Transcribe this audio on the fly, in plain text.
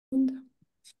Okay,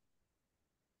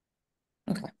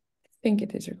 I think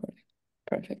it is recording.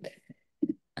 Perfect.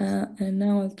 And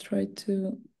now I'll try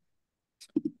to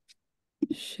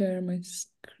share my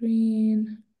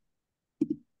screen.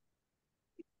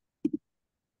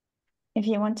 If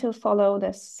you want to follow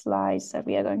the slides that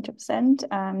we are going to present,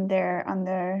 they're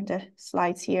under the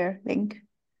slides here link.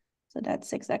 So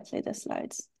that's exactly the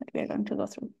slides that we are going to go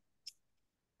through.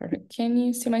 Perfect. Can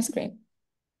you see my screen?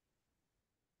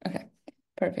 Okay,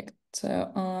 perfect. So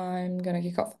I'm gonna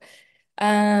kick off.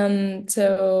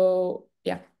 So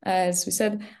yeah, as we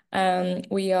said,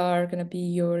 we are gonna be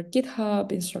your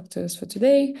GitHub instructors for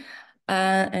today.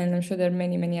 And I'm sure there are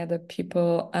many, many other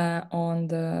people on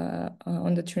the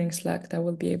Turing Slack that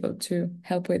will be able to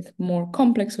help with more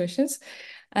complex questions.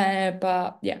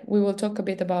 But yeah, we will talk a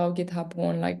bit about GitHub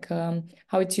One, like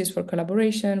how it's used for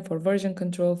collaboration, for version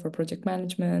control, for project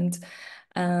management.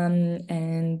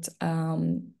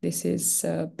 This is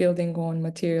building on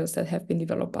materials that have been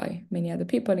developed by many other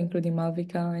people, including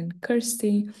Malvika and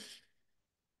Kirsty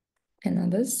and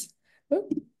others. Ooh.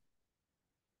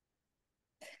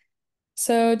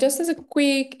 So just as a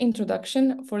quick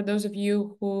introduction, for those of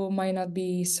you who might not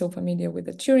be so familiar with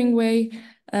the Turing Way,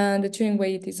 the Turing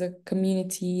Way, it is a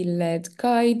community-led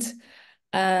guide.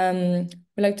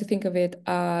 We like to think of it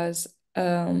as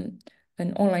an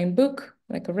online book,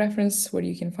 like a reference where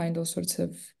you can find all sorts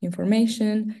of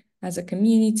information as a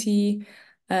community,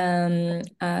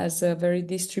 as a very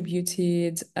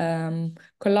distributed,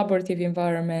 collaborative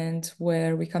environment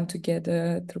where we come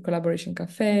together through collaboration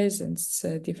cafes and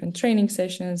different training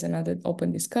sessions and other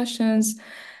open discussions.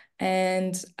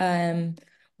 And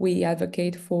we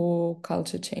advocate for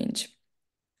culture change.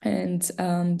 And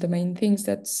the main things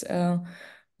that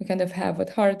we kind of have at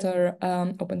heart are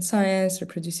open science,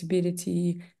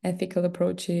 reproducibility, ethical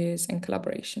approaches, and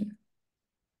collaboration.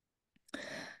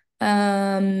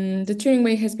 The Turing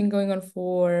Way has been going on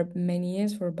for many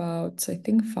years, for about, I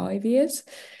think, 5 years.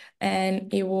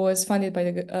 And it was funded by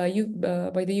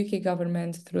the UK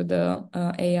government through the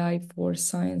AI for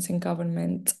Science and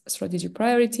Government Strategic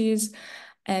Priorities.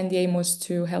 And the aim was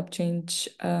to help change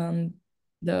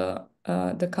the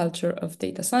culture of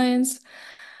data science.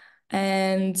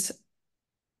 And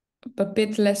a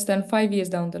bit less than 5 years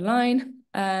down the line,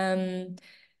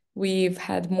 we've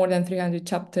had more than 300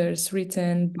 chapters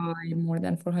written by more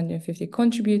than 450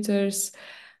 contributors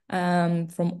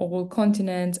from all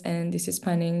continents, and this is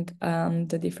spanning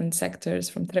the different sectors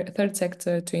from third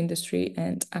sector to industry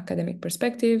and academic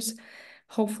perspectives.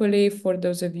 Hopefully, for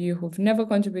those of you who've never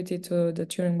contributed to the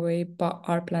Turing Way but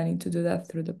are planning to do that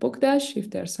through the Book Dash, if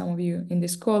there are some of you in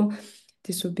this call,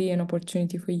 this would be an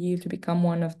opportunity for you to become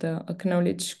one of the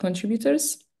acknowledged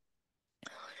contributors.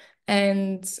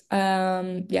 And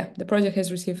yeah, the project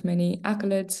has received many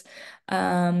accolades,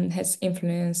 has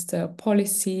influenced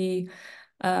policy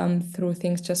through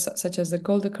things just such as the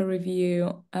Goldacre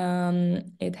Review.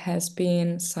 It has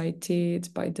been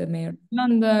cited by the Mayor of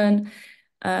London.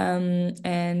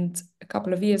 And a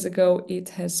couple of years ago, it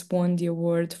has won the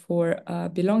award for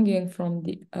belonging from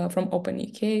Open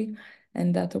UK.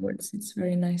 And that award sits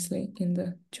very nicely in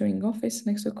the Turing office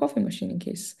next to a coffee machine, in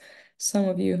case some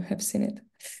of you have seen it.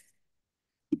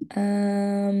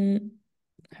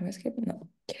 Have I skipped? No.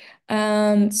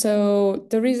 So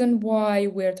the reason why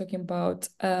we're talking about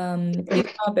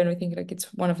GitHub, and we think like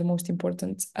it's one of the most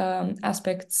important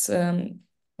aspects,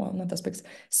 well, not aspects,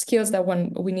 skills that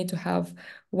we need to have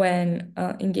when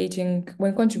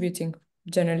when contributing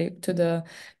generally to the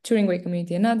Turing Way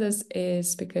community and others,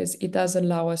 is because it does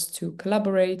allow us to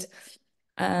collaborate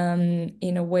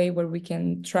in a way where we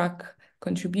can track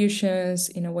contributions,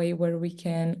 in a way where we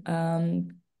can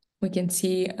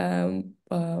see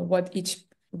what each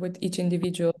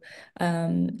individual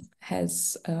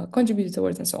has contributed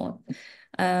towards and so on.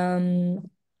 And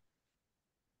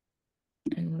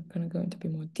we're going to go into a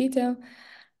bit more detail.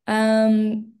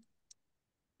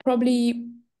 Probably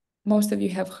most of you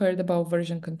have heard about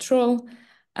version control.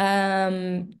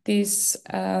 This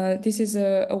is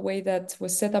a way that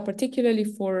was set up particularly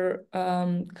for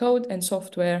code and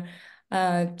software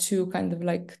to kind of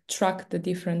like track the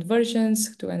different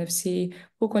versions, to kind of see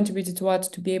who contributed to what,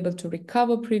 to be able to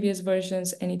recover previous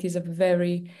versions. And it is a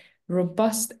very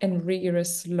robust and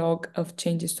rigorous log of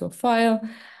changes to a file.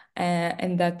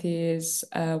 And that is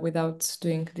without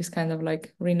doing this kind of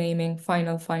like renaming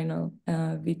final,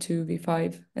 V2,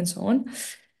 V5, and so on.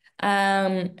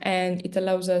 And it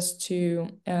allows us to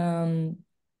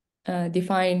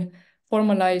define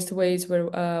formalized ways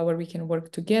where we can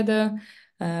work together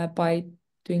by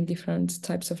doing different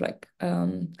types of like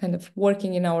kind of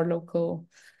working in our local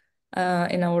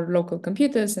in our local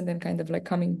computers and then kind of like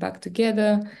coming back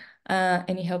together.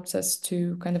 And it helps us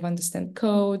to kind of understand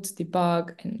code,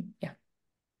 debug, and yeah,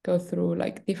 go through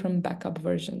like different backup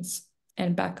versions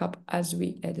and backup as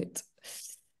we edit.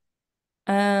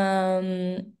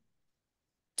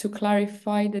 To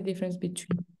clarify the difference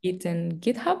between Git and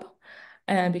GitHub,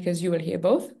 because you will hear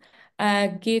both.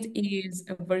 Git is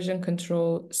a version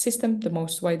control system, the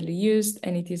most widely used,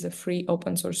 and it is a free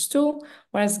open source tool,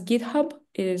 whereas GitHub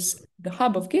is the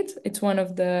hub of Git. It's one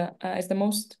of the, it's the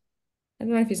most, I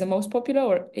don't know if it's the most popular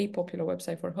or a popular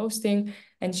website for hosting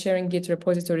and sharing Git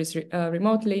repositories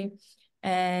remotely.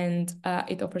 And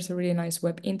it offers a really nice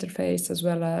web interface as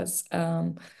well as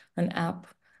an app,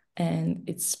 and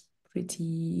it's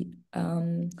pretty,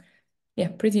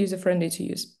 pretty user-friendly to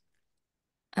use.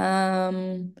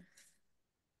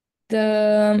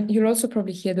 You'll also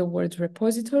probably hear the word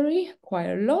repository quite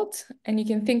a lot, and you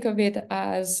can think of it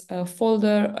as a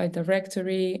folder, a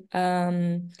directory.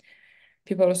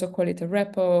 People also call it a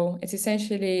repo. It's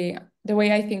essentially, the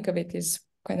way I think of it is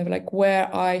kind of like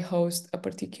where I host a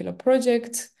particular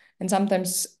project. And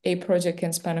sometimes a project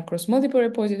can span across multiple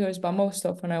repositories, but most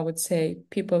often I would say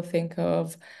people think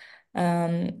of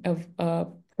a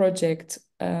project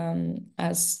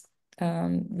as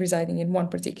residing in one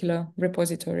particular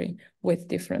repository with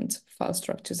different file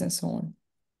structures and so on.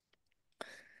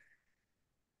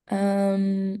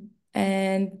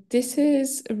 And this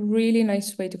is a really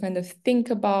nice way to kind of think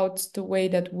about the way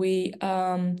that we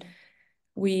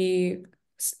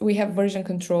have version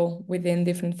control within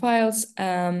different files.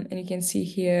 And you can see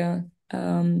here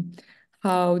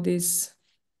how these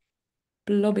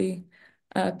blobby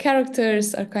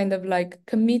characters are kind of like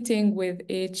committing with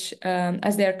each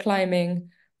as they are climbing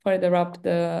further up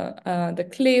the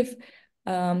cliff,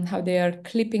 how they are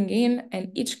clipping in,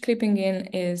 and each clipping in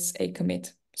is a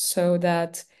commit, so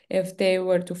that if they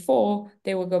were to fall,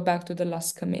 they will go back to the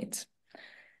last commit.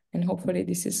 And hopefully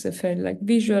this is a fairly like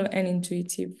visual and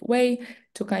intuitive way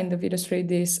to kind of illustrate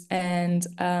this. And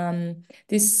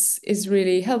this is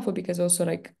really helpful because also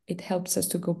like it helps us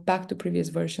to go back to previous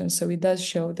versions. So it does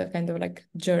show the kind of like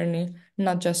journey,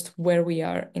 not just where we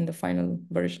are in the final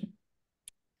version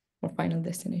or final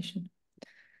destination.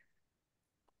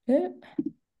 Yeah.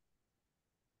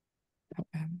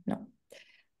 No.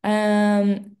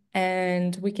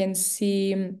 And we can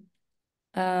see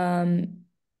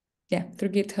through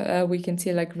Git, we can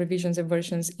see like revisions and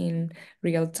versions in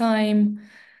real time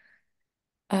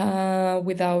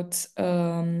without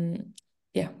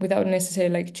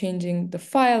necessarily like changing the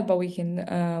file, but we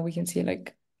can see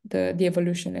like the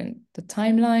evolution and the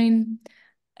timeline.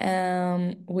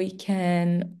 We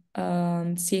can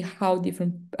see how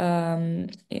different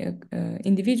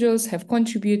individuals have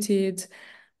contributed.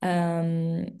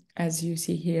 As you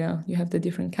see here, you have the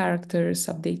different characters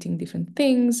updating different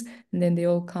things, and then they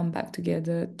all come back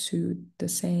together to the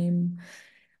same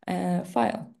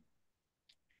file.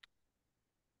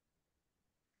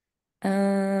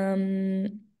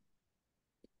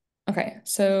 Okay,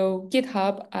 so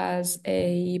GitHub as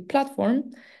a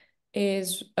platform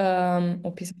is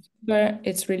or piece of software.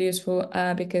 It's really useful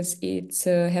because it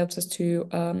helps us to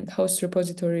host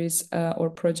repositories or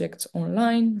projects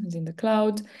online, as in the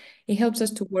cloud. It helps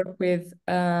us to work with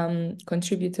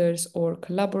contributors or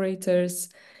collaborators.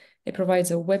 It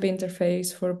provides a web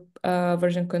interface for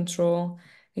version control.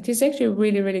 It is actually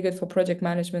really, really good for project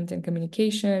management and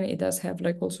communication. It does have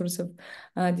like all sorts of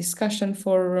discussion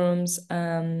forums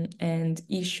and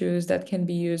issues that can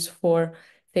be used for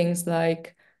things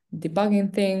like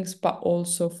debugging things, but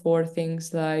also for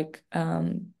things like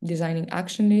designing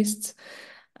action lists.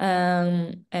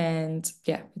 And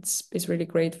yeah, it's really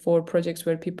great for projects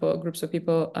where groups of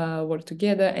people work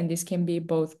together, and this can be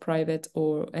both private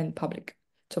and public.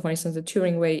 So for instance, the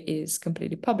Turing Way is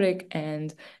completely public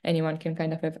and anyone can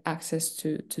kind of have access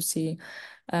to see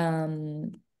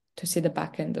the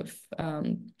back end of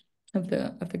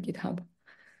the GitHub.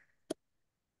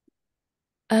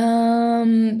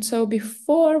 So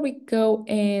before we go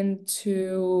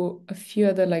into a few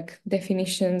other like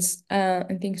definitions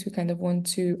and things we kind of want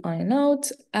to iron out,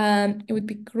 it would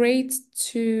be great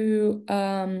to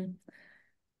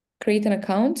create an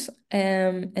account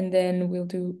and then we'll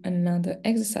do another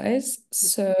exercise.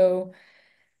 So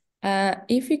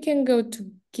if you can go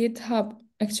to GitHub,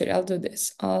 actually I'll do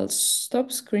this. I'll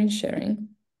stop screen sharing.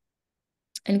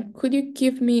 And could you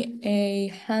give me a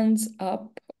hands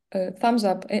up, thumbs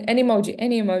up, an emoji,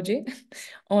 any emoji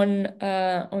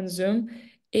on Zoom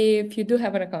if you do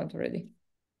have an account already?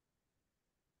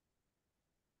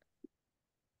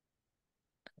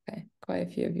 Okay, quite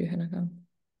a few of you have an account.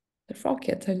 The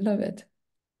rocket, I love it.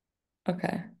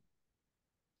 Okay.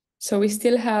 So we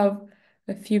still have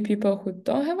a few people who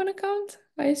don't have an account,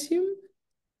 I assume.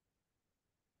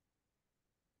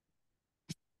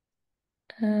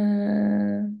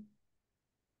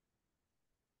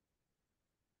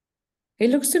 It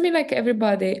looks to me like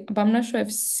everybody, but I'm not sure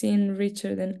I've seen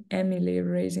Richard and Emily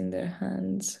raising their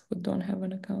hands who don't have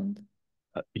an account.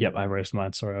 Yep, I raised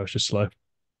mine. Sorry, I was just slow.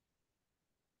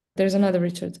 There's another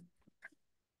Richard.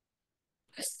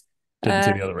 Didn't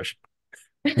see the other Richard.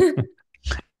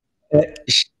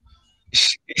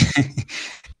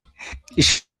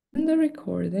 The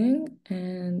recording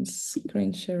and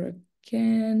screen share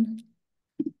again.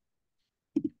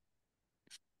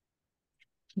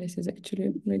 This is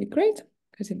actually really great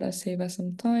because it does save us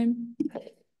some time.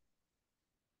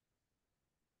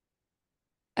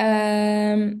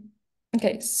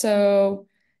 Okay, so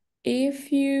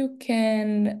if you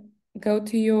can go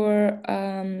to your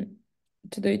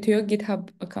to your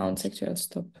GitHub account, actually, I'll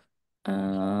stop.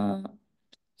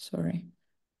 Sorry.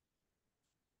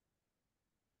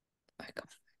 I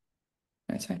can't.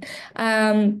 That's fine.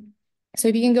 So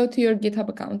if you can go to your GitHub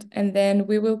account, and then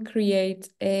we will create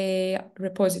a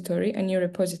repository, a new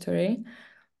repository.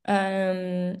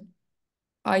 I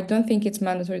don't think it's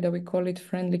mandatory that we call it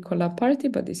Friendly Collab Party,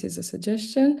 but this is a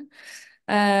suggestion.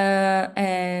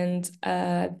 Then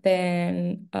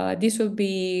this will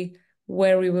be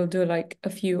where we will do like a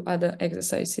few other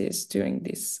exercises during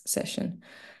this session.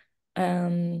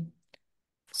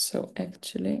 So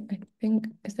actually, I think,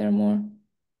 is there more?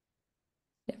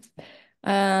 Yeah.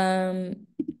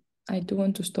 I do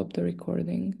want to stop the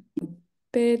recording a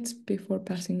bit before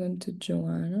passing on to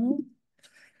Joanna.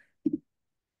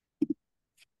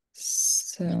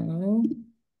 So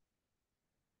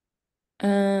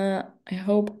I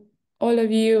hope all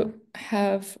of you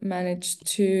have managed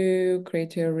to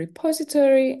create your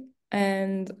repository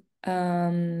and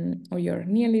or you're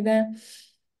nearly there.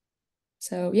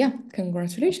 So yeah,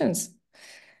 congratulations.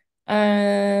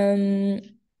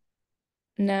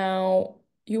 Now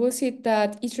you will see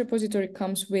that each repository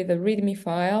comes with a README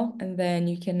file, and then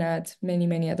you can add many,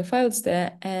 many other files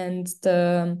there. And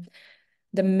the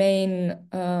main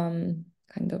kind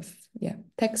of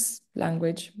text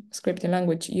language, scripting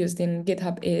language used in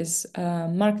GitHub is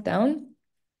Markdown.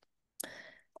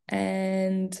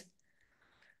 And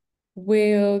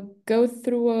we'll go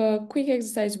through a quick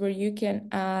exercise where you can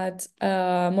add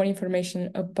more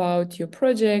information about your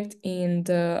project in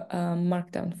the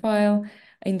Markdown file,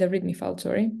 in the README file,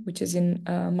 sorry, which is in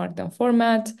Markdown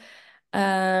format.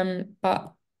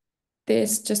 But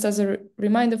this, just as a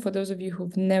reminder for those of you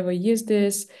who've never used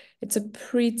this, it's a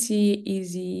pretty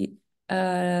easy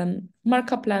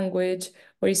markup language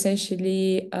where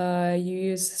essentially you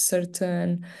use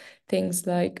certain things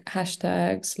like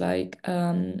hashtags, like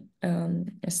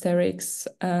asterisks,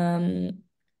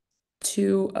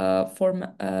 to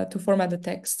format the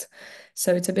text.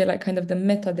 So it's a bit like kind of the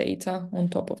metadata on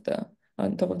top of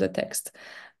the text,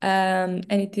 and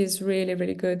it is really,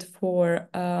 really good for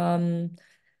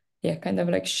kind of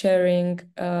like sharing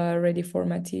ready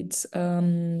formatted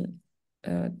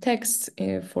text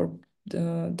for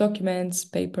the documents,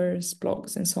 papers,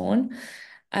 blogs, and so on.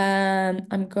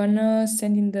 I'm gonna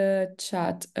send in the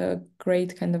chat a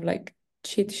great kind of like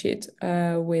cheat sheet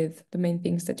with the main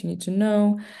things that you need to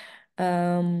know.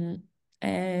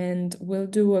 And we'll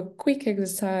do a quick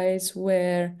exercise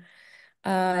where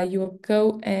you'll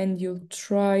go and you'll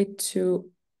try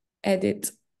to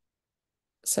edit.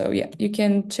 So yeah, you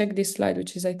can check this slide,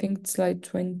 which is I think slide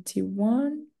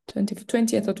 21,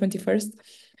 20th or 21st.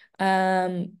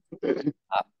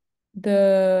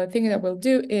 The thing that we'll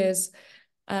do is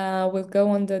we'll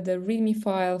go under the README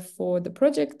file for the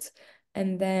project,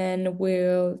 and then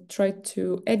we'll try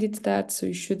to edit that. So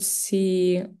you should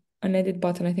see an edit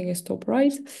button, I think it's top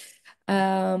right.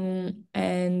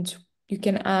 And you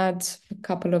can add a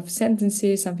couple of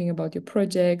sentences, something about your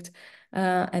project,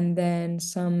 and then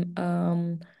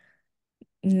some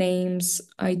names,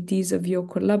 IDs of your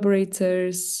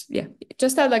collaborators. Yeah,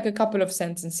 just add like a couple of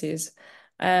sentences.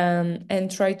 And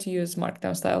try to use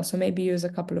Markdown style. So maybe use a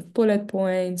couple of bullet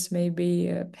points, maybe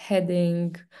a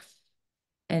heading,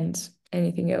 and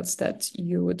anything else that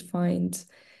you would find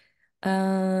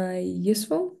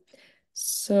useful.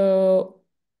 So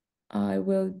I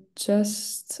will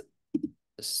just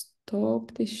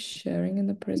stop the sharing in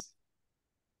the present.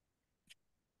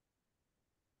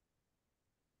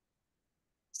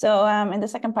 So in the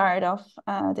second part of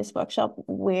this workshop,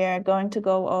 we're going to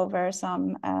go over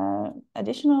some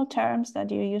additional terms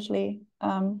that you usually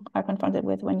are confronted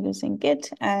with when using Git.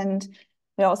 And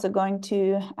we're also going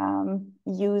to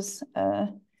use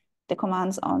the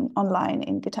commands online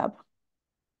in GitHub.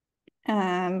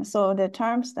 So the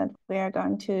terms that we are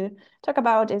going to talk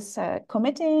about is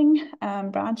committing,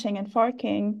 branching and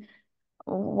forking,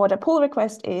 what a pull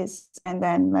request is, and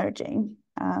then merging.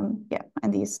 Yeah,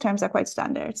 and these terms are quite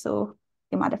standard, so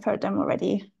you might have heard them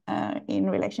already in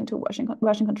relation to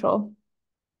version control.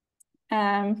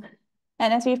 And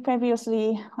as we've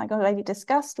previously already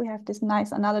discussed, we have this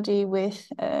nice analogy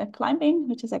with climbing,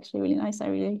 which is actually really nice.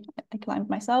 I climbed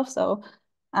myself. So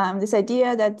this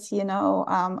idea that,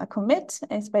 a commit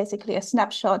is basically a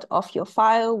snapshot of your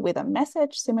file with a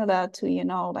message similar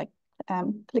to,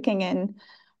 clicking in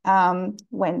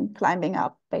when climbing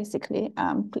up, basically,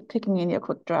 clicking in your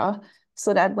quick draw,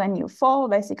 so that when you fall,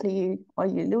 basically, or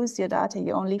you lose your data,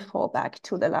 you only fall back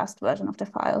to the last version of the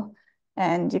file.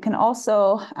 And you can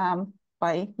also,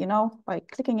 by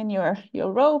clicking in your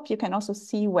rope, you can also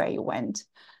see where you went.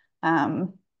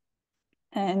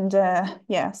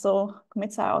 Yeah, so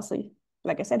commits are also,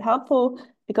 like I said, helpful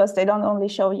because they don't only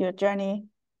show your journey,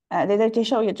 they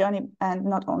show your journey and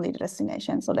not only the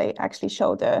destination. So they actually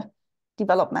show the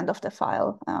development of the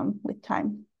file with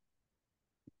time.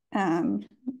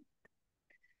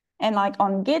 And like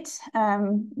on Git,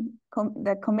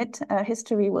 the commit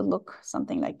history will look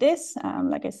something like this.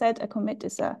 Like I said, a commit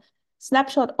is a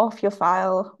snapshot of your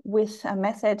file with a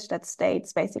message that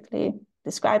states, basically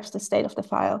describes the state of the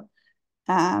file.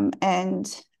 And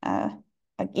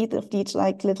each of these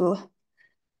little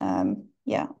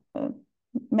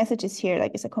messages here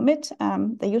is a commit.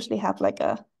 They usually have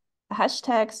a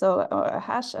hashtag, or a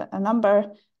hash, a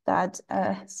number that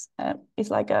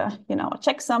is like a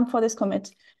checksum for this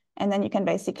commit. And then you can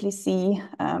basically see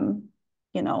the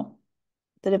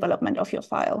development of your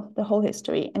file, the whole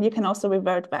history. And you can also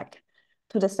revert back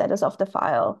to the status of the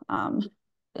file.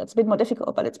 It's a bit more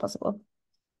difficult, but it's possible.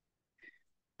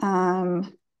 Yeah,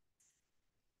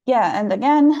 and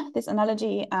again, this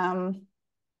analogy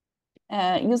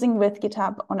using with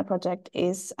GitHub on a project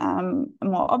is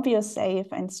more obvious, safe,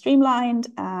 and streamlined.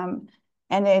 And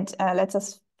it lets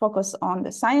us focus on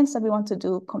the science that we want to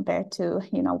do compared to,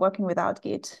 working without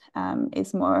Git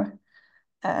is more,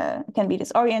 can be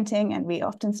disorienting, and we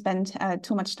often spend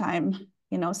too much time,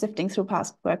 sifting through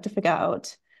past work to figure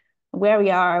out where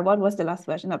we are, what was the last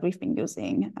version that we've been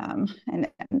using. And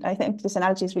I think this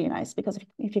analogy is really nice because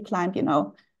if you climb,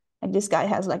 like this guy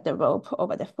has the rope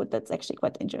over their foot, that's actually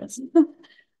quite dangerous.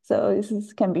 So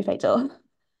this can be fatal.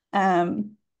 Yeah.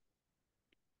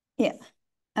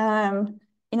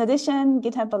 In addition,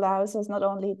 GitHub allows us not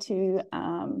only to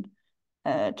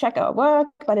track our work,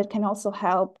 but it can also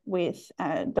help with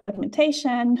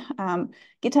documentation.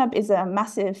 GitHub is a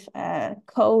massive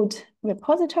code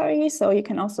repository, so you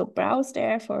can also browse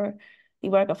there for the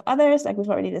work of others. Like we've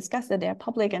already discussed that there are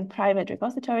public and private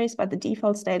repositories, but the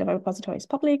default state of a repository is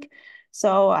public.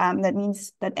 So that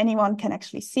means that anyone can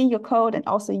actually see your code, and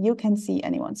also you can see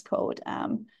anyone's code.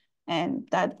 And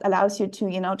that allows you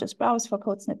to, just browse for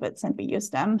code snippets and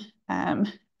reuse them.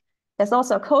 There's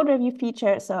also a code review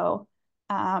feature. So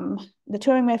the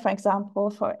Turing Way, for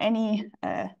example, for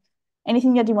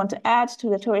anything that you want to add to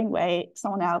the Turing Way,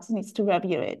 someone else needs to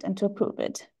review it and to approve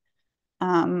it.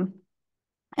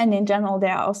 And in general,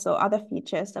 there are also other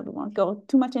features that we won't go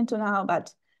too much into now,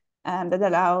 but that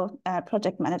allow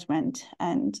project management,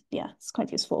 and yeah, it's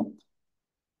quite useful.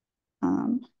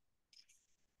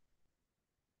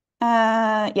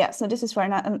 Yeah, so this is for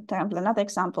another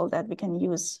example that we can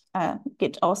use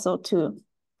Git also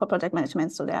for project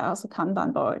management. So there are also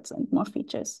Kanban boards and more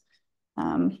features.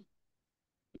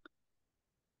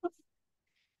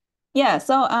 Yeah,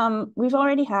 so we've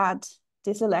already had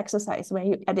this little exercise where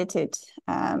you edited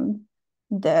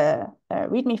the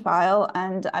README file,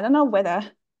 and I don't know whether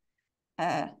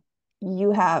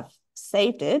you have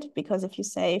saved it, because if you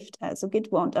saved, so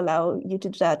Git won't allow you to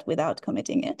do that without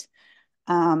committing it.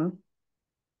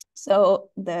 So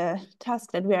the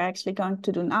task that we're actually going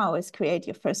to do now is create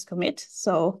your first commit.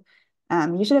 So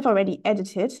you should have already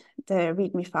edited the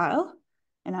README file,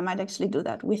 and I might actually do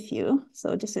that with you.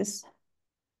 So this is,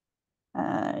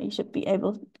 you should be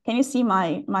able, can you see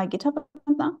my GitHub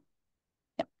account now?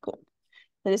 Yeah, cool.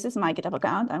 So this is my GitHub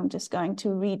account. I'm just going to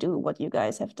redo what you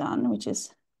guys have done, which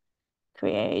is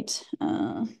create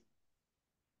a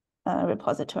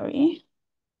repository.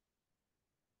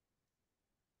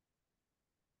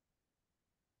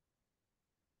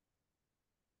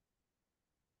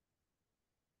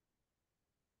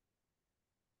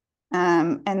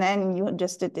 And then you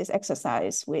just did this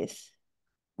exercise with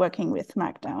working with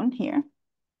Markdown here.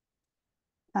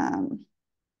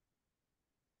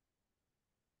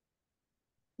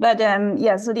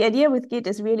 Yeah, so the idea with Git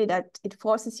is really that it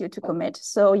forces you to commit,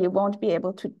 so you won't be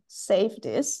able to save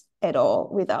this at all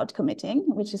without committing,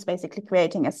 which is basically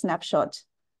creating a snapshot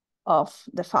of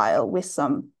the file with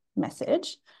some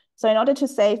message. So in order to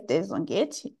save this on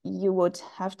Git, you would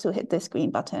have to hit this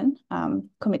green button,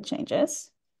 commit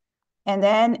changes. And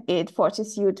then it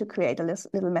forces you to create a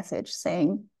little message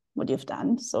saying what you've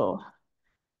done. So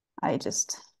I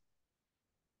just...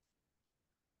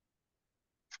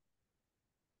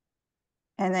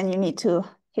 And then you need to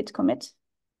hit commit.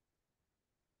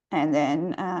 And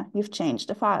then you've changed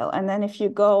the file. And then if you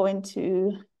go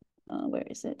into, where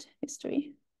is it?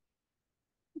 History.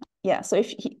 Yeah, so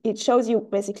if it shows you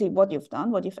basically what you've done,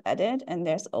 what you've added. And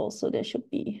there's also, there should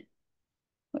be,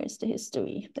 where's the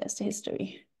history? There's the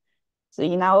history. So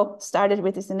you now started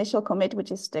with this initial commit,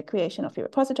 which is the creation of your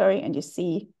repository. And you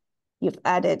see you've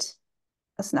added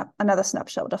another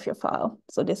snapshot of your file.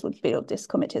 So this would build this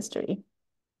commit history.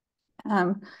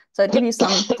 So I'll give you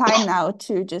some time now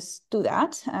to just do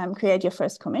that, create your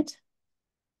first commit.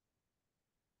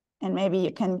 And maybe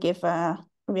you can give a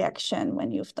reaction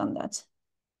when you've done that.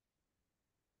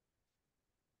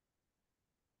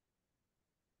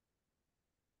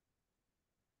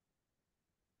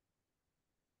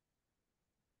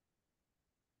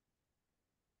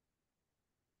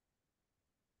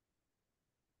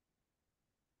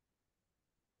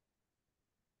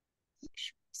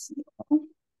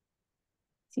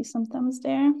 See some thumbs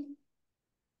there.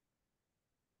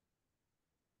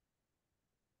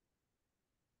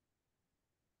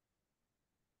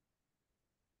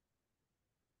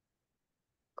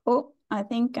 Cool. I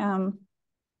think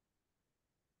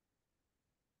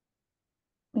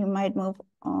we might move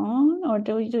on, or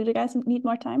do you guys need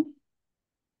more time?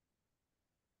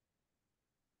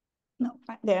 No,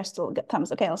 there are still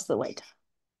thumbs. Okay, I'll still wait.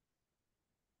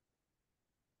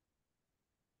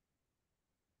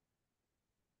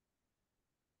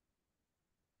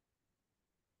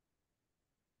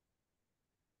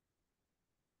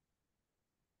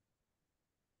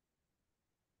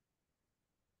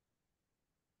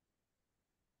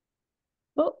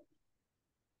 Oh,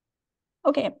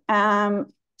 okay.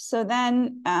 So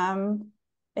then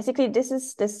basically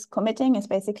this committing is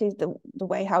basically the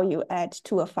way how you add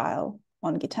to a file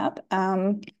on GitHub.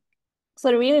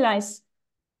 So the really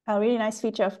nice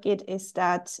feature of Git is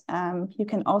that you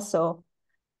can also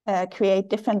create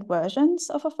different versions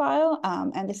of a file.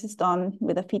 And this is done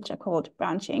with a feature called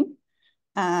branching.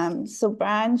 So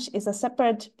branch is a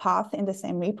separate path in the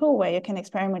same repo where you can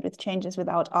experiment with changes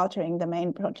without altering the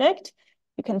main project.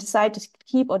 You can decide to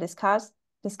keep or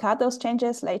discard those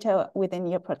changes later within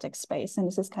your project space. And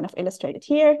this is kind of illustrated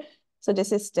here. So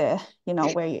this is the,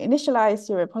 where you initialize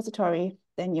your repository,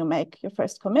 then you make your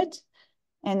first commit,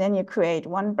 and then you create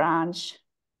one branch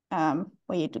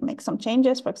where you do make some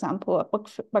changes, for example, a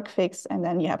bug fix, and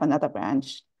then you have another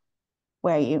branch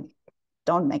where you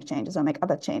don't make changes or make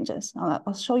other changes.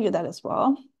 I'll show you that as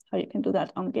well, how you can do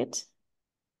that on Git.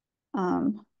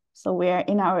 So we're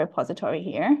in our repository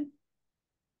here,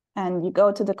 and you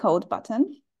go to the code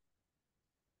button.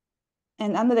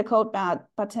 And under the code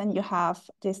button, you have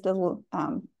this little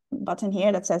button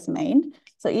here that says main.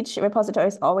 So each repository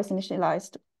is always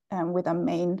initialized with a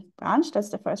main branch. That's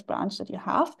the first branch that you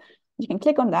have. You can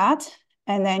click on that,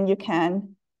 and then you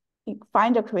can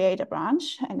find or create a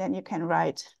branch, and then you can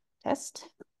write test.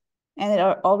 And it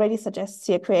already suggests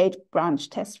here create branch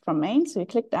test from main. So you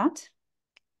click that.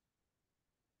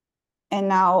 And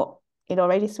now it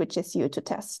already switches you to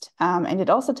test. And it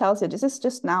also tells you this is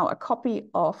just now a copy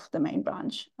of the main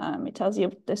branch. It tells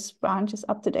you this branch is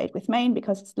up to date with main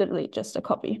because it's literally just a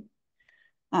copy.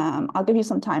 I'll give you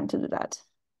some time to do that.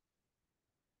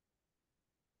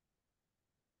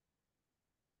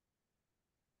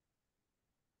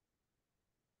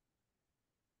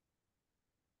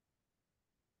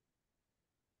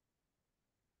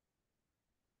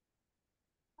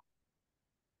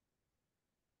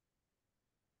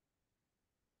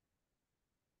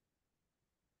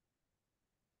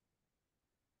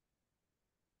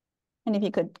 And if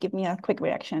you could give me a quick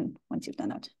reaction once you've done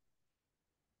that.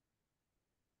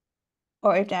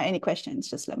 Or if there are any questions,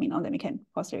 just let me know, then we can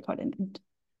pause the recording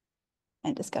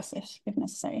and discuss it if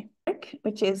necessary.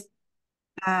 Which is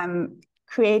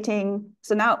creating,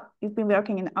 so now we've been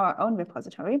working in our own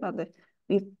repository, but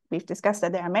we've discussed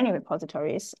that there are many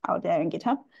repositories out there in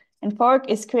GitHub. And fork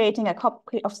is creating a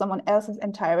copy of someone else's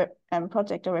entire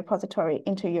project or repository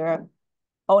into your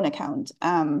own account.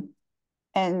 And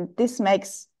this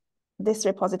makes this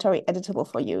repository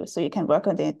editable for you, so you can work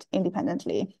on it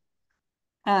independently.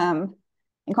 In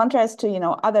contrast to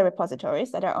other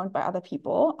repositories that are owned by other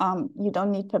people, you don't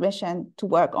need permission to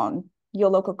work on your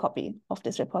local copy of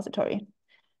this repository.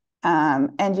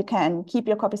 And you can keep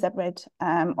your copy separate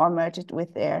or merge it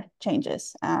with their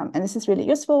changes. And this is really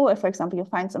useful if, for example, you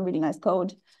find some really nice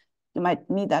code, you might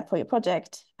need that for your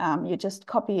project. You just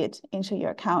copy it into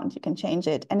your account, you can change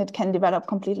it, and it can develop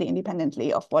completely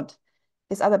independently of what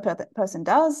this other person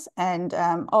does. And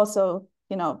also,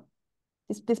 you know,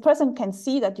 this person can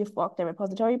see that you've forked their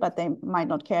repository, but they might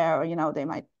not care, or, you know, they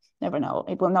might never know.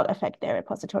 It will not affect their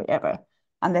repository ever,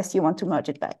 unless you want to merge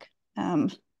it back.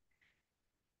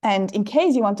 And in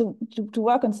case you want to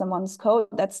work on someone's code,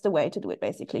 that's the way to do it,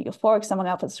 basically. You fork someone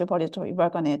else's repository,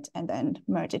 work on it, and then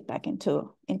merge it back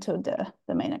into the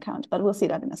main account. But we'll see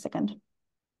that in a second.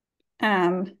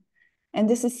 And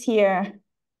this is here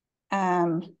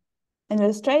an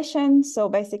illustration. So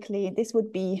basically, this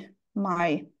would be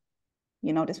my,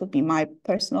 you know, this would be my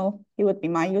personal, it would be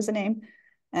my username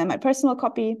and my personal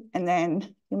copy. And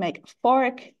then you make a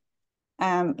fork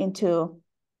into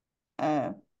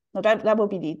no, that will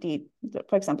be the,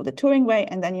 for example, the Turing way,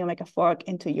 and then you make a fork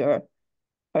into your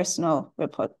personal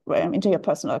into your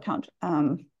personal account.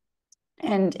 And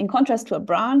in contrast to a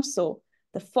branch, so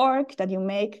the fork that you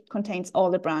make contains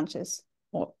all the branches,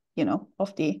 or, you know,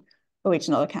 of the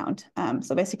original account.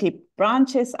 So basically,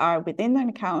 branches are within an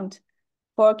account.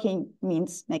 Forking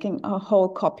means making a whole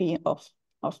copy of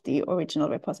the original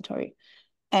repository.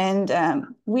 And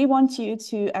we want you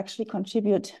to actually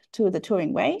contribute to the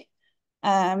Turing way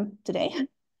today.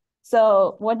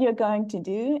 So what you're going to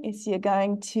do is you're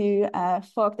going to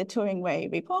fork the Turing Way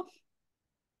repo.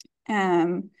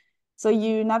 So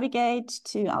you navigate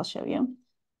to, I'll show you.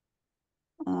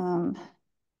 So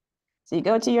you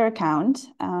go to your account,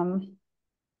 and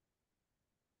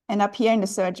up here in the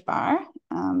search bar,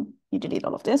 you delete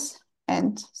all of this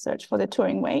and search for the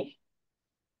Turing Way.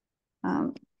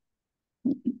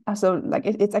 So like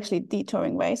it's actually the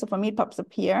Turing Way. So for me, it pops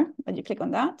up here, but you click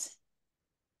on that.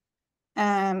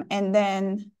 And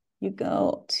then you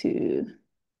go to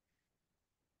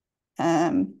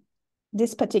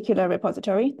this particular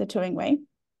repository, the Turing Way.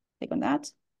 Click on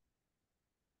that.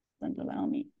 Don't allow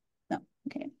me. No,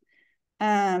 okay.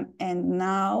 And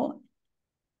now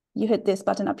you hit this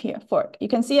button up here, fork. You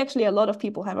can see actually a lot of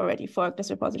people have already forked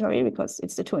this repository because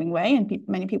it's the Turing Way and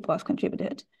many people have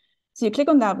contributed. So you click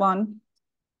on that one,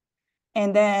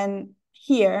 and then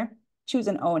here, choose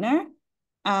an owner.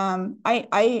 I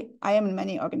am in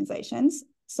many organizations.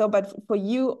 So, but for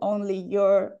you, only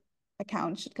your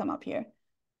account should come up here.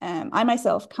 I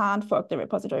myself can't fork the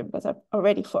repository because I've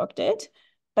already forked it,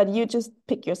 but you just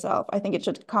pick yourself. I think it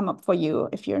should come up for you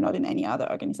if you're not in any other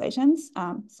organizations.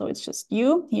 So it's just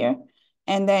you here,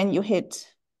 and then you hit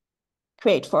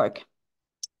create fork.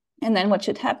 And then what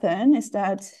should happen is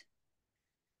that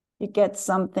you get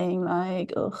something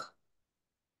like, oh,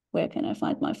 where can I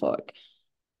find my fork?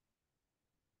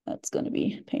 That's going to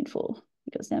be painful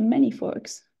because there are many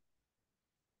forks.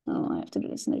 Oh, I have to do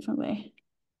this in a different way.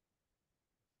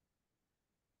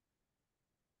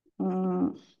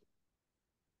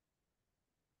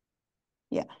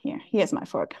 Yeah, here's my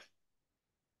fork.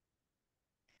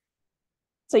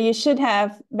 So you should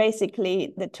have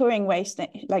basically the Turing Way,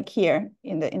 like here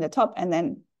in the top, and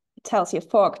then it tells you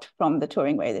forked from the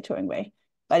Turing Way.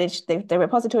 But the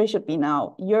repository should be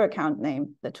now your account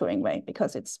name, the Turing Way,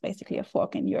 because it's basically a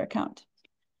fork in your account.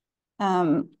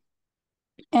 In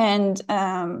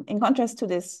contrast to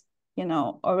this, you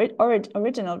know,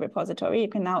 original repository, you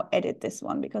can now edit this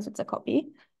one because it's a copy.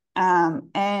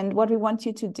 And what we want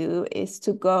you to do is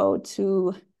to go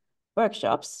to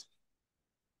workshops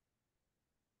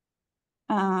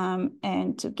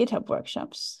and to GitHub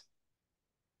workshops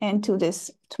and to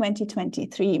this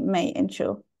 2023 May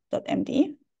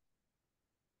intro.md.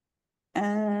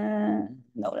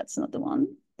 No, that's not the one,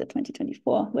 the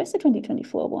 2024. Where's the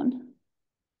 2024 one?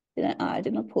 I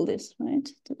did not pull this, right?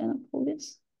 Did I not pull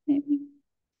this? Maybe.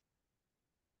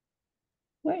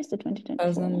 Where is the 2024?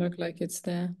 Doesn't look like it's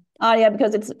there. Oh yeah,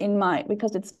 because it's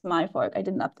my fork. I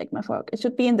didn't update my fork. It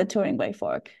should be in the Turing Way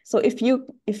fork. So if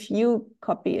you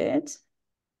copy it,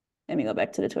 let me go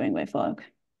back to the Turing Way fork.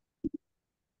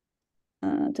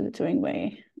 To the Turing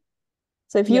Way.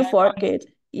 So if you fork it,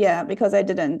 yeah, because I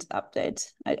didn't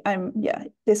update. Yeah,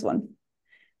 this one.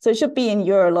 So it should be in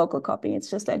your local copy. It's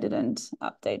just I didn't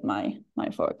update my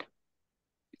fork.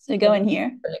 So you go in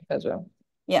here. As well.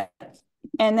 Yeah.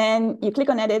 And then you click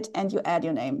on edit and you add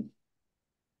your name.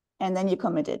 And then you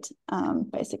commit it,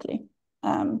 basically.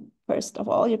 First of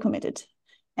all, you commit it.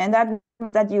 And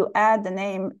that you add the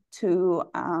name to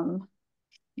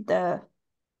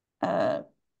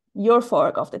your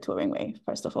fork of the Turing Way,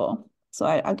 first of all. So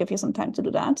I'll give you some time to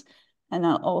do that. And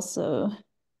I'll also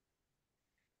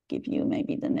give you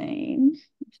maybe the name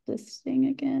of this thing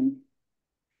again.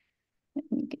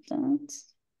 Let me get that.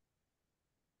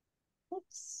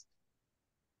 Oops.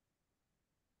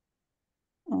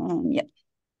 Yeah.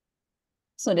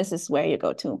 So this is where you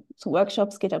go to. So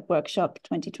workshops, GitHub Workshop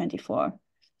 2024,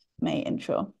 May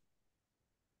intro.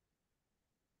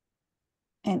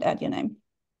 And add your name.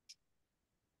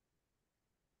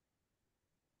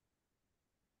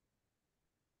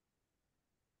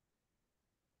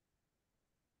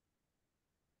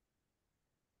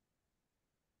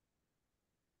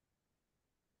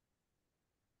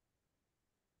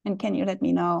 And can you let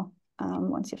me know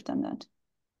once you've done that?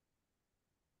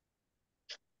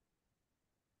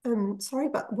 Sorry,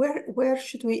 but where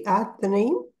should we add the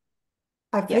name?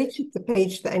 I've reached the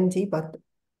page, the MD, but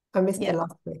I missed the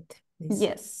last bit. Please.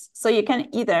 Yes. So you can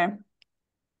either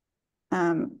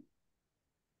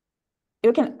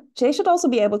they should also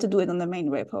be able to do it on the main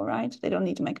repo, right? They don't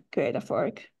need to create a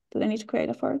fork. Do they need to create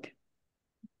a fork?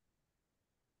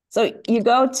 So you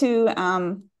go to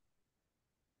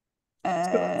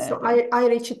so I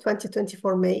reached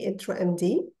 2024 May intro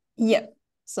MD. Yeah.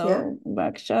 So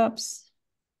workshops.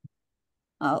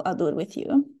 I'll do it with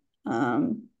you.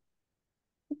 GitHub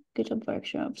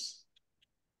workshops.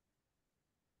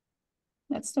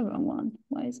 That's the wrong one.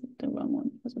 Why is it the wrong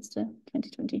one? Because it's the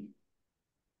 2020.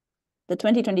 The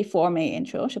 2024 May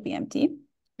intro should be empty.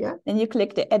 Yeah. Then you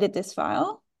click the edit this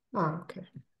file. Okay.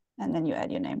 And then you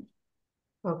add your name.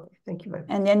 Okay, thank you very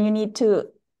much. And then you need to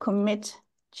commit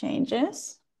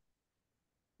changes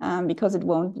because it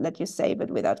won't let you save it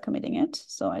without committing it.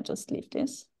 So I just leave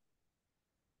this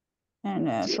and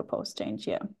propose change,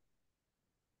 yeah.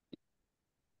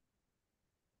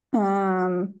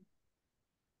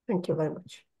 Thank you very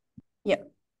much. Yeah.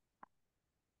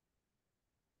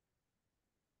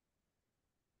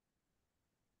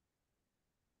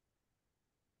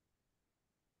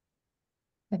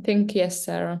 I think yes,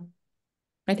 Sarah.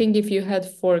 I think if you had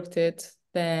forked it,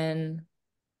 then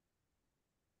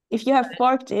if you have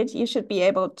forked it, you should be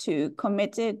able to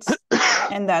commit it,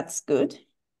 and that's good.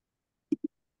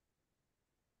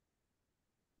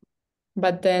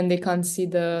 But then they can't see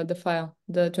the file,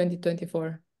 the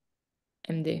 2024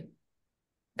 MD,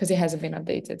 because it hasn't been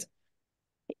updated.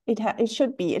 It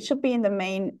should be in the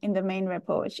main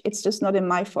repo. It's just not in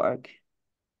my fork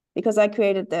because I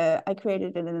created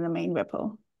it in the main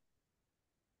repo.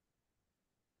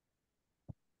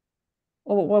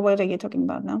 Or what are you talking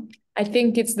about now? I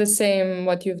think it's the same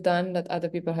what you've done that other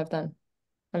people have done.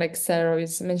 Like Sarah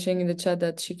is mentioning in the chat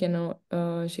that she can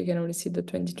only see the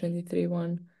 2023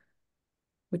 one,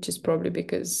 which is probably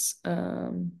because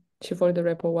she forked the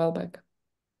repo a while back.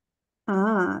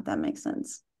 Ah, that makes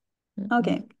sense. Mm-hmm.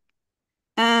 Okay.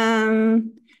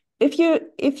 If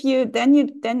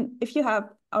you have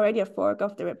already a fork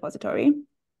of the repository,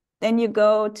 then you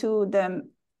go to the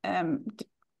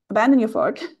abandon your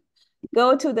fork,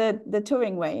 go to the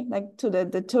Turing Way, like to the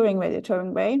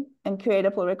Turing Way, and create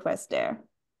a pull request there.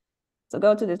 So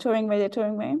go to the Turing Way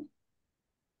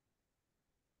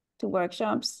to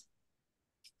workshops,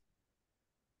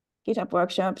 GitHub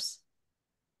workshops,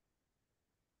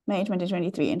 May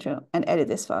 2023 intro, and edit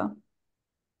this file.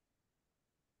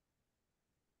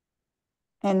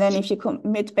 And then if you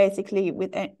commit, basically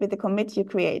with the commit, you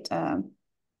create a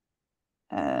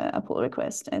pull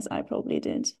request, as I probably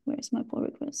did. Where's my pull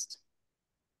request?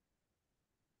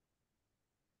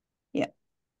 Yeah.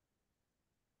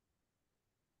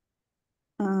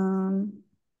 And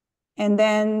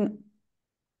then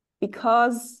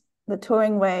because the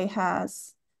Turing Way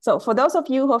has, so for those of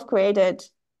you who have created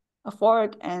a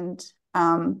fork and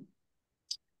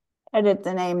edit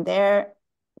the name there,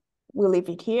 we'll leave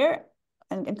it here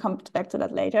and come back to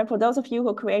that later. For those of you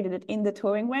who created it in the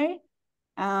Turing Way,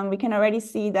 we can already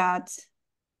see that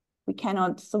we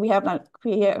cannot, so we have not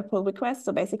created a pull request.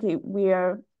 So basically we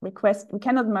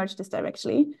cannot merge this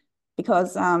directly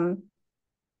because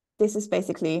this is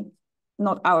basically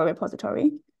not our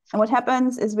repository. And what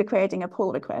happens is we're creating a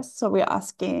pull request. So we're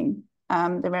asking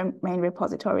the main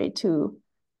repository to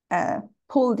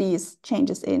pull these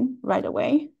changes in right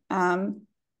away. And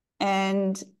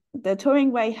the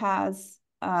Turing Way has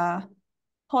a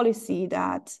policy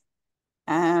that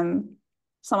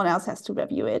someone else has to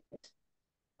review it,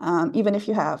 even if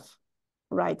you have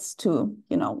rights to,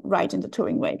 write in the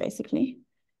Turing Way, basically.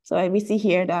 So we see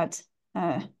here that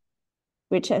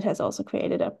Richard has also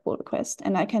created a pull request,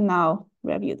 and I can now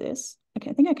review this.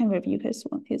 Okay, I think I can review his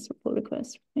pull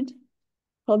request, right?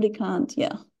 Probably can't,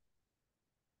 yeah.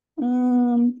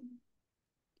 Can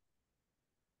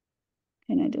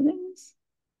I do this?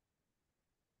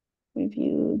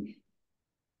 Review.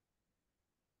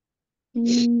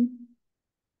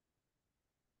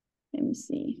 Let me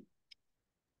see.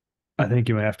 I think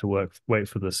you may have to wait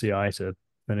for the CI to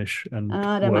finish and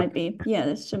That might be. Yeah,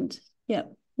 this shouldn't.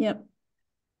 Yep, yep.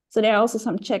 So there are also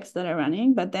some checks that are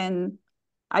running, but then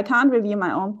I can't review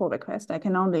my own pull request. I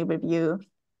can only review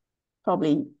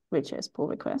probably Richard's pull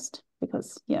request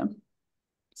because, yeah.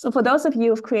 So for those of you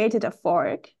who've created a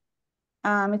fork,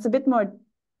 it's a bit more,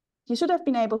 you should have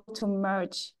been able to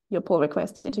merge your pull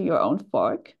request into your own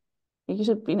fork. You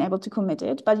should have been able to commit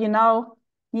it, but you now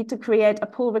need to create a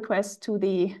pull request to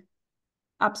the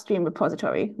upstream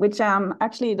repository, which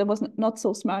actually that was not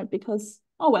so smart because,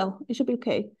 oh well, it should be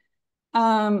okay.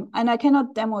 And I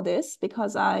cannot demo this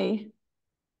because I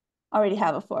already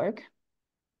have a fork.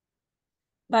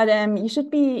 But you should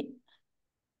be,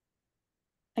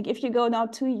 like if you go now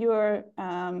to your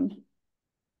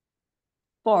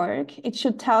fork, it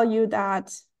should tell you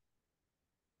that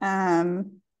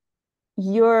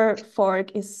your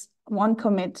fork is one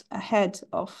commit ahead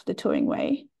of the Turing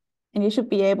Way. And you should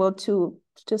be able to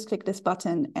just click this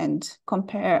button and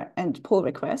compare and pull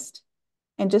request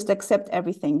and just accept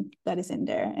everything that is in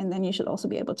there. And then you should also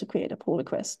be able to create a pull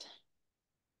request.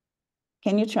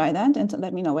 Can you try that and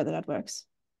let me know whether that works?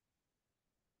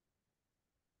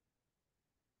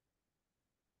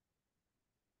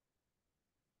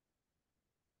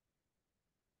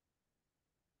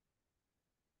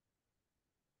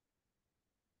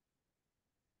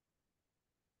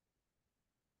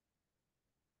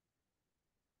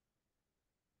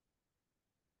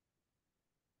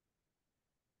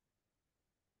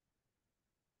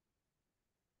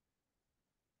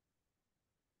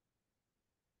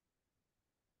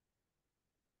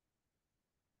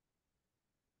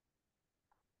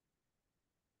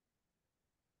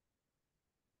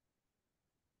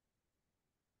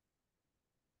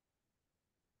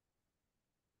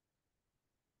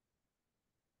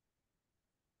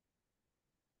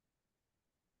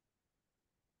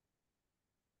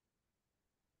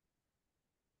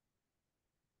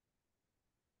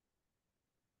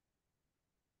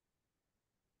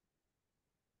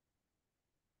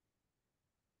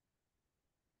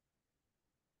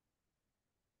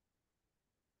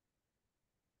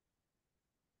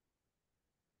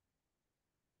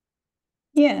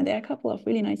 Yeah, there are a couple of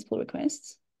really nice pull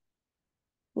requests.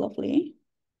 Lovely.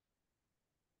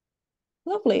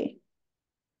 Lovely.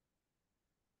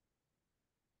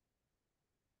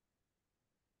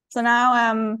 So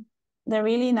now the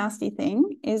really nasty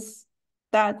thing is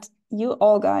that you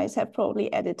all guys have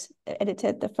probably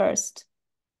edited the first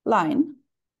line,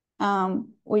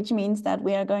 which means that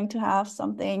we are going to have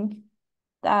something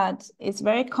that is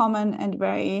very common and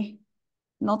very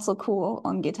not so cool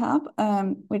on GitHub,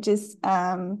 which is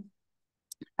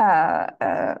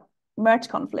merge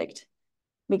conflict.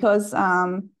 Because,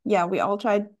 yeah, we all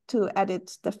tried to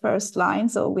edit the first line,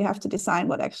 so we have to decide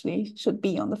what actually should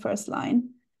be on the first line.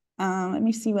 Let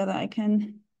me see whether I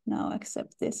can now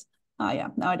accept this. Ah, yeah,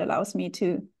 now it allows me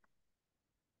to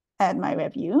add my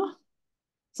review.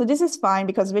 So this is fine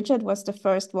because Richard was the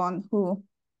first one who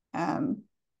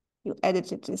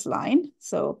edited this line.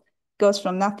 So it goes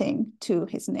from nothing to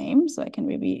his name. So I can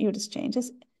review these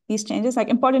changes. Like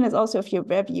important is also if you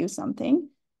review something,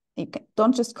 you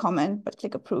don't just comment, but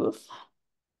click approve.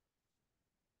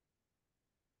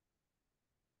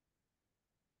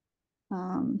 Let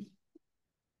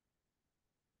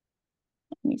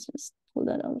me just pull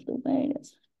that out of the way.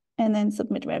 And then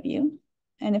submit review.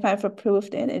 And if I've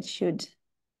approved it, it should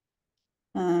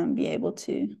be able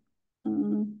to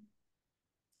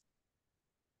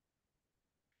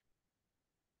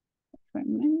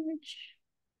merge.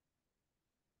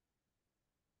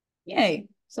 Yay.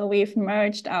 So we've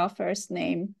merged our first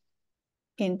name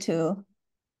into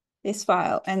this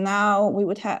file. And now we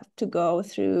would have to go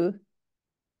through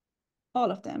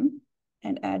all of them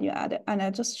and add your other. And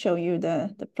I'll just show you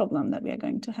the problem that we are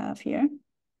going to have here.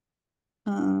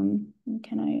 Can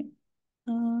I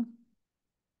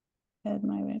add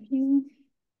my review?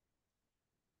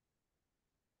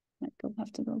 I'll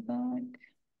have to go back.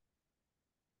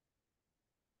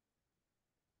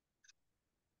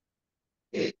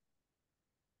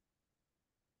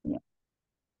 Yeah.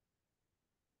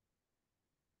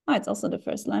 Oh, it's also the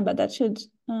first line, but that should,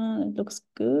 it looks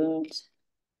good.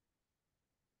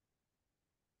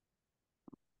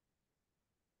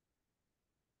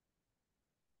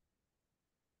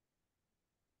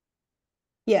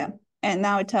 Yeah, and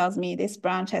now it tells me this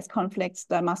branch has conflicts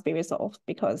that must be resolved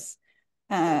because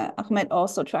Ahmed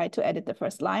also tried to edit the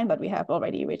first line, but we have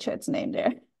already Richard's name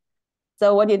there.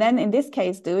 So what you then in this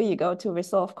case do, you go to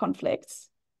resolve conflicts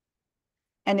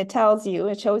and it shows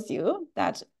you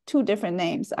that two different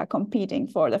names are competing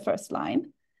for the first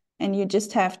line and you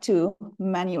just have to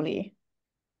manually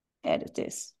edit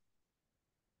this.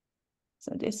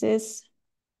 So this is,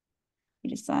 we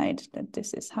decide that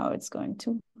this is how it's going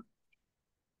to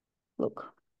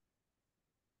look.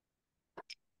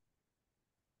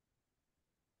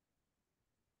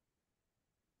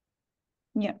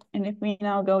 Yeah, and if we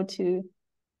now go to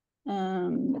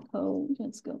the code,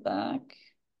 let's go back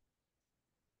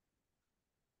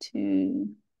to,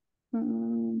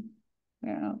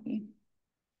 where are we?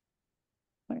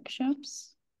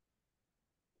 Workshops.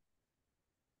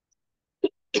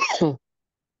 Where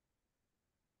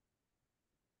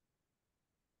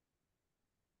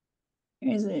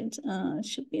is it? It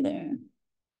should be there.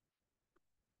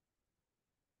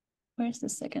 Where's the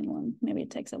second one? Maybe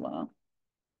it takes a while.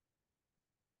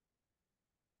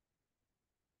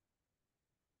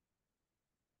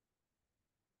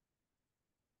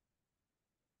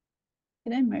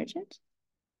 Did I merge it?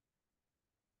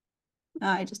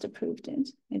 I just approved it.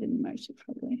 I didn't merge it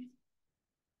probably.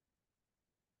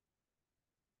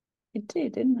 It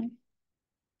did, didn't I? I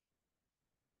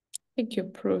think you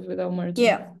approved without merging.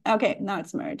 Yeah, okay, now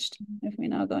it's merged. If we're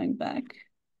now going back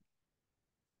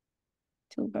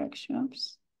to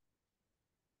workshops,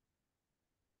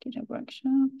 GitHub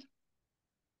workshop.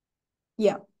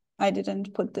 Yeah, I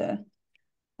didn't put the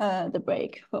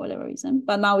break for whatever reason,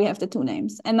 but now we have the two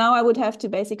names. And now I would have to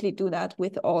basically do that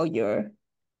with all your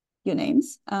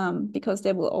names, because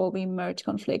there will all be merge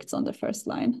conflicts on the first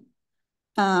line.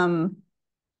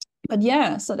 But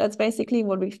yeah, so that's basically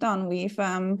what we've done. We've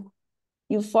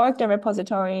you forked a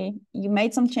repository, you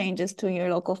made some changes to your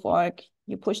local fork,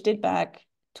 you pushed it back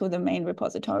to the main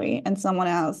repository, and someone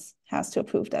else has to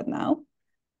approve that now.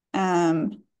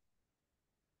 And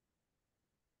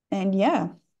yeah,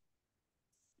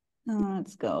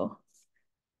 let's go.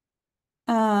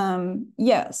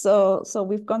 Yeah, so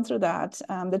we've gone through that.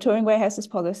 The Turing Way has this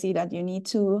policy that you need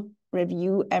to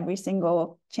review every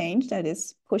single change that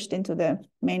is pushed into the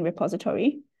main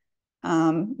repository.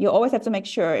 You always have to make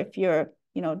sure if you're,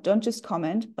 don't just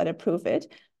comment, but approve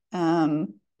it.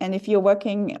 And if you're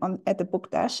working at the book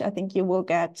dash, I think you will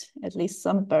get at least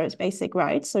some basic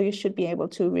rights. So you should be able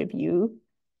to review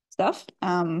stuff.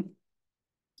 Or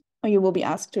you will be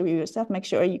asked to review stuff. Make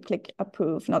sure you click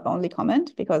approve, not only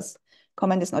comment, because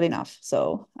comment is not enough.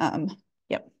 So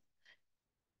yep.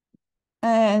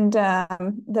 And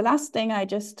the last thing I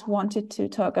just wanted to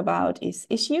talk about is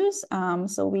issues.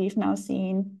 So we've now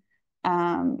seen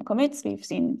commits, we've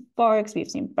seen forks,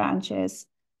 we've seen branches.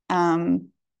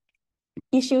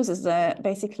 Issues is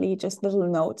basically just little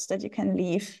notes that you can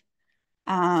leave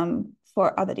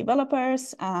for other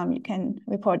developers. You can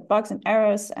report bugs and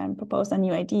errors and propose a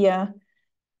new idea,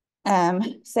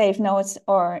 save notes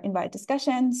or invite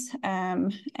discussions,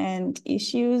 and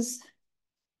issues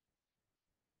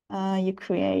you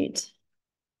create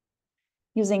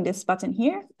using this button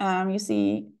here. You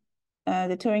see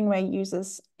the Turing Way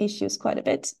uses issues quite a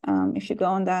bit. If you go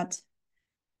on that,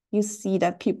 you see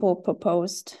that people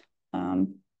proposed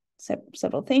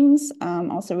several things,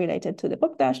 also related to the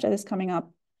book dash that is coming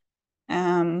up.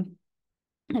 And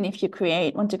if you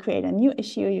want to create a new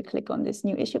issue, you click on this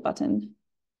new issue button.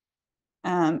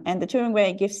 And the Turing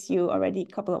Way gives you already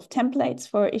a couple of templates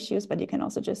for issues, but you can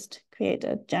also just create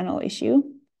a general issue.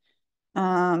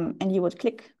 And you would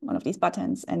click one of these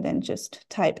buttons and then just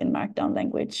type in Markdown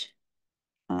language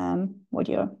what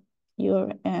your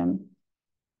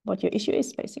issue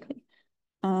is, basically.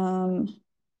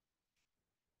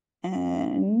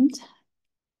 And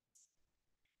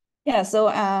yeah, so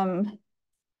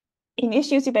in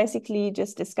issues, you basically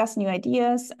just discuss new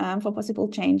ideas for possible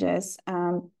changes.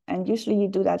 And usually you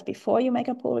do that before you make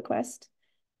a pull request.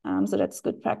 So that's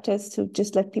good practice to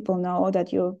just let people know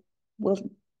that you're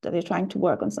trying to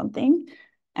work on something.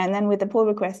 And then with the pull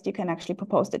request, you can actually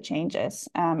propose the changes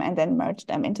and then merge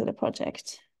them into the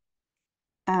project.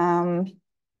 And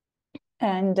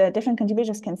different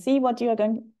contributors can see what you are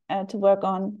going to work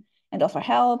on and offer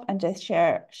help and just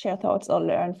share thoughts or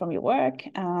learn from your work.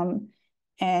 And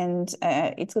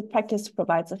it's good practice to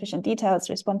provide sufficient details,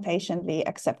 respond patiently,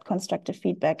 accept constructive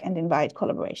feedback, and invite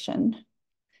collaboration.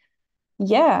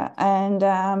 Yeah, and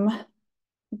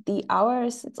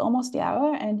it's almost the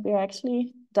hour, and we're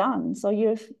actually done. So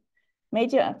you've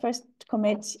made your first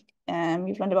commit,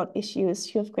 you've learned about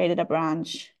issues, you've created a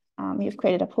branch, you've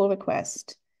created a pull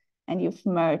request, and you've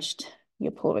merged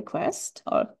your pull request,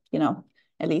 or,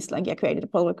 at least like you created a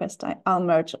pull request. I'll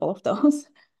merge all of those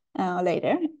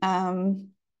later.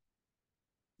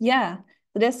 Yeah,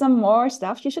 so there's some more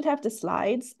stuff. You should have the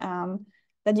slides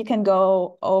that you can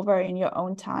go over in your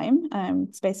own time.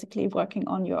 It's basically working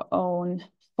on your own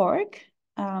fork,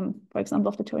 for example,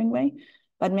 of the Turing Way,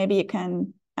 but maybe you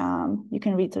can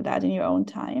read through that in your own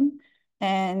time.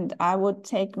 And I would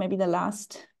take maybe the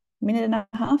last minute and a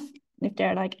half if there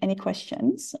are like any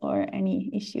questions or any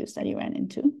issues that you ran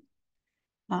into.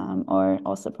 Or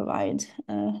also provide,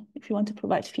 if you want to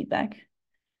provide feedback,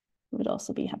 we would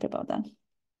also be happy about that.